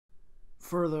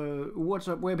for the What's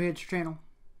Up Webheads channel.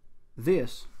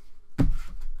 This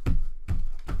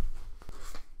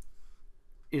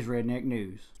is Redneck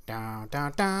News.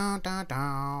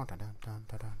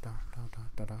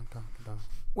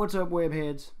 What's up,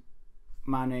 Webheads?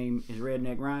 My name is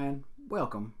Redneck Ryan.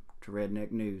 Welcome to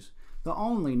Redneck News, the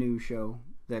only news show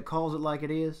that calls it like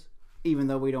it is, even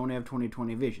though we don't have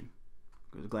 20/20 vision,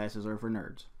 because glasses are for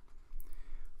nerds.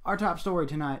 Our top story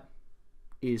tonight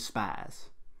is spies,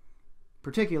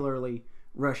 particularly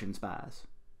Russian spies,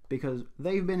 because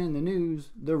they've been in the news,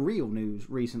 the real news,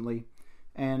 recently,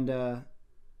 and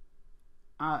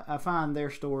I find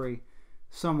their story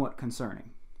somewhat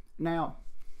concerning. Now,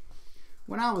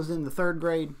 when I was in the 3rd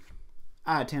grade,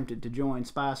 I attempted to join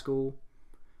spy school.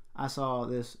 I saw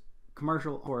this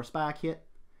commercial for a spy kit,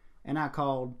 and I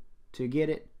called to get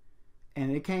it,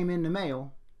 and it came in the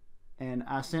mail, and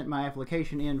I sent my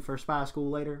application in for spy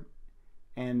school later,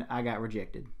 and I got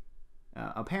rejected.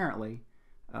 Apparently,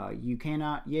 you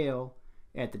cannot yell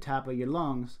at the top of your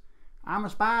lungs, I'm a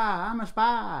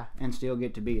spy, and still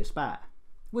get to be a spy.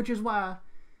 Which is why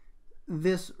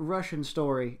this Russian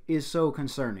story is so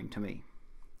concerning to me.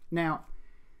 Now,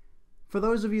 for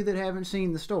those of you that haven't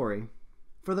seen the story,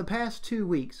 for the past 2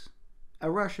 weeks,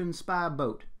 a Russian spy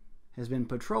boat has been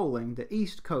patrolling the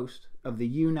east coast of the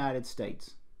United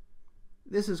States.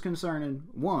 This is concerning,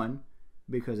 1,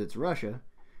 because it's Russia,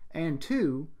 and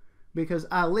 2, because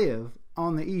I live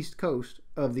on the east coast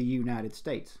of the United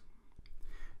States.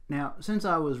 Now, since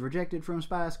I was rejected from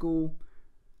spy school,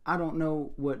 I don't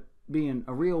know what being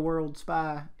a real world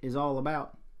spy is all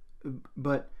about,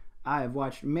 but I have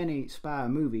watched many spy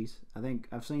movies. I think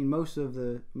I've seen most of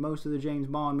the James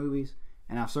Bond movies,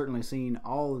 and I've certainly seen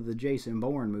all of the Jason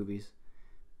Bourne movies.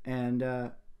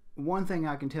 And one thing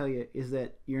I can tell you is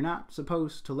that you're not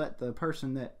supposed to let the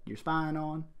person that you're spying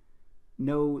on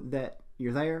know that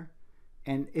you're there.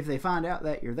 And if they find out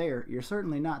that you're there, you're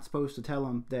certainly not supposed to tell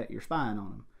them that you're spying on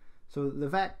them. So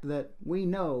the fact that we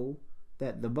know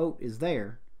that the boat is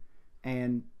there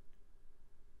and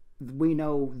we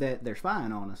know that they're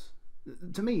spying on us,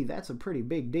 to me, that's a pretty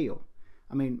big deal.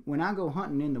 I mean, when I go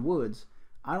hunting in the woods,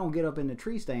 I don't get up in the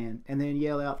tree stand and then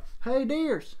yell out, hey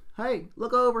deers, hey,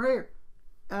 look over here.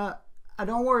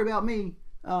 Don't worry about me.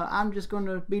 I'm just going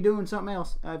to be doing something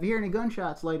else. If you hear any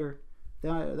gunshots later,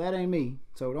 that ain't me,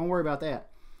 so don't worry about that.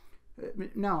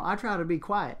 No, I try to be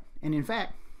quiet. And in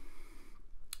fact,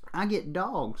 I get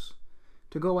dogs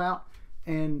to go out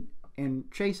and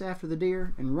chase after the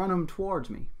deer and run them towards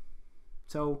me.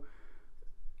 So,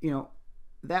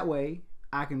 that way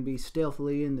I can be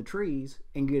stealthily in the trees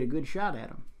and get a good shot at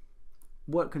them.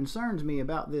 What concerns me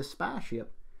about this spy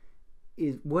ship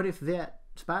is, what if that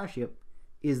spy ship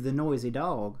is the noisy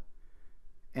dog,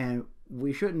 and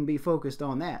we shouldn't be focused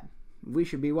on that. We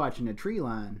should be watching a tree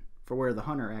line for where the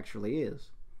hunter actually is.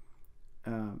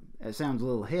 It sounds a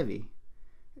little heavy,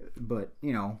 but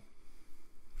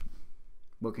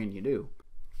what can you do?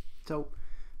 So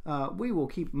we will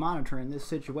keep monitoring this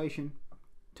situation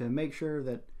to make sure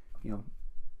that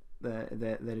that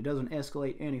it doesn't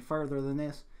escalate any further than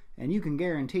this. And you can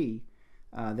guarantee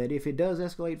that if it does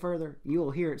escalate further, you'll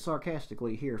hear it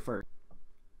sarcastically here first.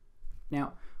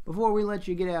 Now, before we let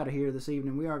you get out of here this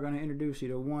evening, we are going to introduce you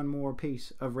to one more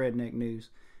piece of Redneck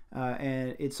News,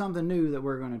 and it's something new that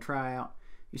we're going to try out.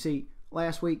 You see,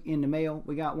 last week in the mail,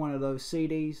 we got one of those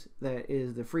CDs that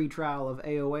is the free trial of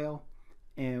AOL,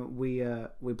 and we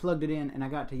plugged it in, and I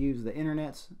got to use the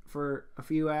internets for a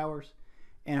few hours,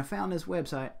 and I found this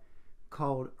website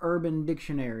called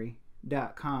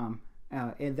urbandictionary.com,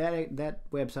 and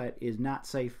that website is not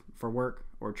safe for work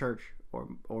or church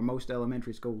or most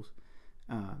elementary schools.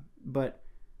 But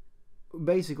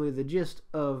basically the gist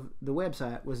of the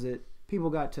website was that people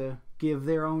got to give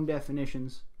their own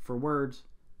definitions for words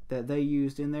that they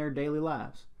used in their daily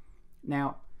lives.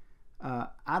 Now,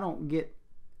 I don't get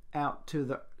out to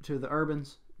the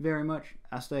urbans very much.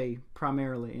 I stay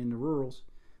primarily in the rurals.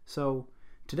 So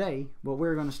today, what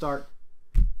we're going to start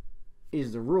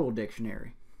is the rural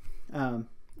dictionary.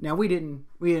 Now, we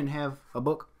didn't have a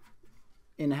book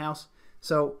in the house,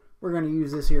 so we're going to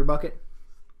use this here bucket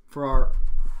for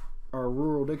our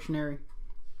rural dictionary.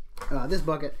 This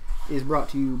bucket is brought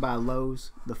to you by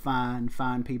Lowe's, the fine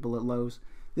people at Lowe's.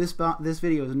 This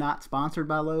video is not sponsored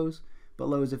by Lowe's, but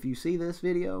Lowe's, if you see this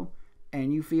video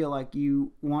and you feel like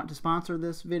you want to sponsor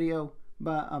this video,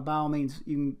 by all means,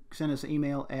 you can send us an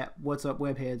email at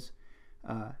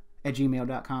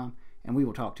whatsupwebheads@gmail.com, and we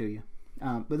will talk to you.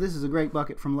 But this is a great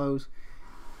bucket from Lowe's.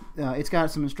 It's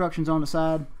got some instructions on the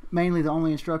side. Mainly the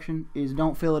only instruction is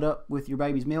don't fill it up with your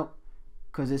baby's milk,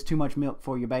 because it's too much milk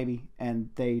for your baby, and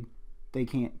they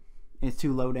can't it's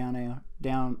too low down there,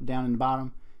 down in the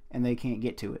bottom, and they can't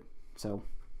get to it. So,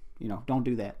 don't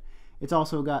do that. It's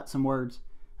also got some words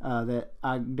that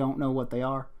I don't know what they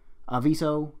are.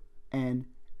 Aviso and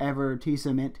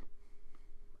avertisement.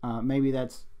 Maybe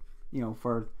that's,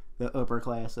 for the upper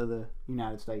class of the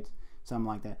United States, something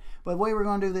like that. But the way we're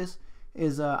going to do this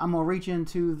is I'm going to reach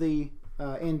into the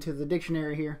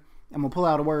dictionary here. I'm going to pull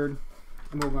out a word,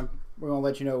 and we're going to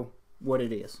let you know what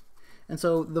it is. And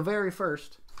so the very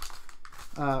first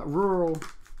rural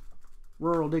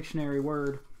dictionary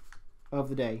word of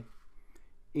the day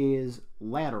is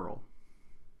lateral.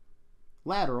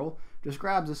 Lateral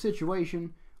describes a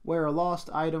situation where a lost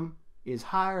item is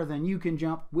higher than you can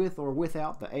jump with or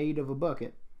without the aid of a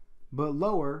bucket, but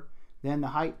lower than the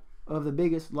height of the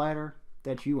biggest ladder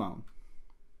that you own.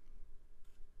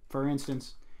 For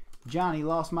instance, Johnny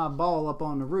lost my ball up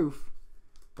on the roof,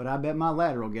 but I bet my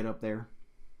ladder will get up there.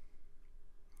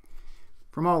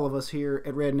 From all of us here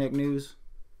at Redneck News,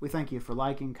 we thank you for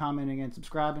liking, commenting, and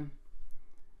subscribing.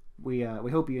 We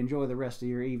hope you enjoy the rest of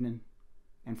your evening.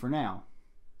 And for now,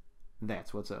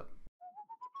 that's what's up.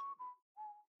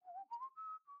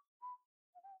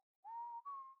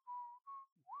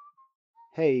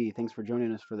 Hey, thanks for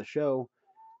joining us for the show.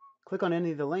 Click on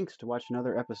any of the links to watch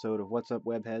another episode of What's Up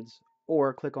Webheads,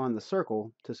 or click on the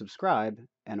circle to subscribe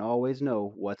and always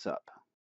know what's up.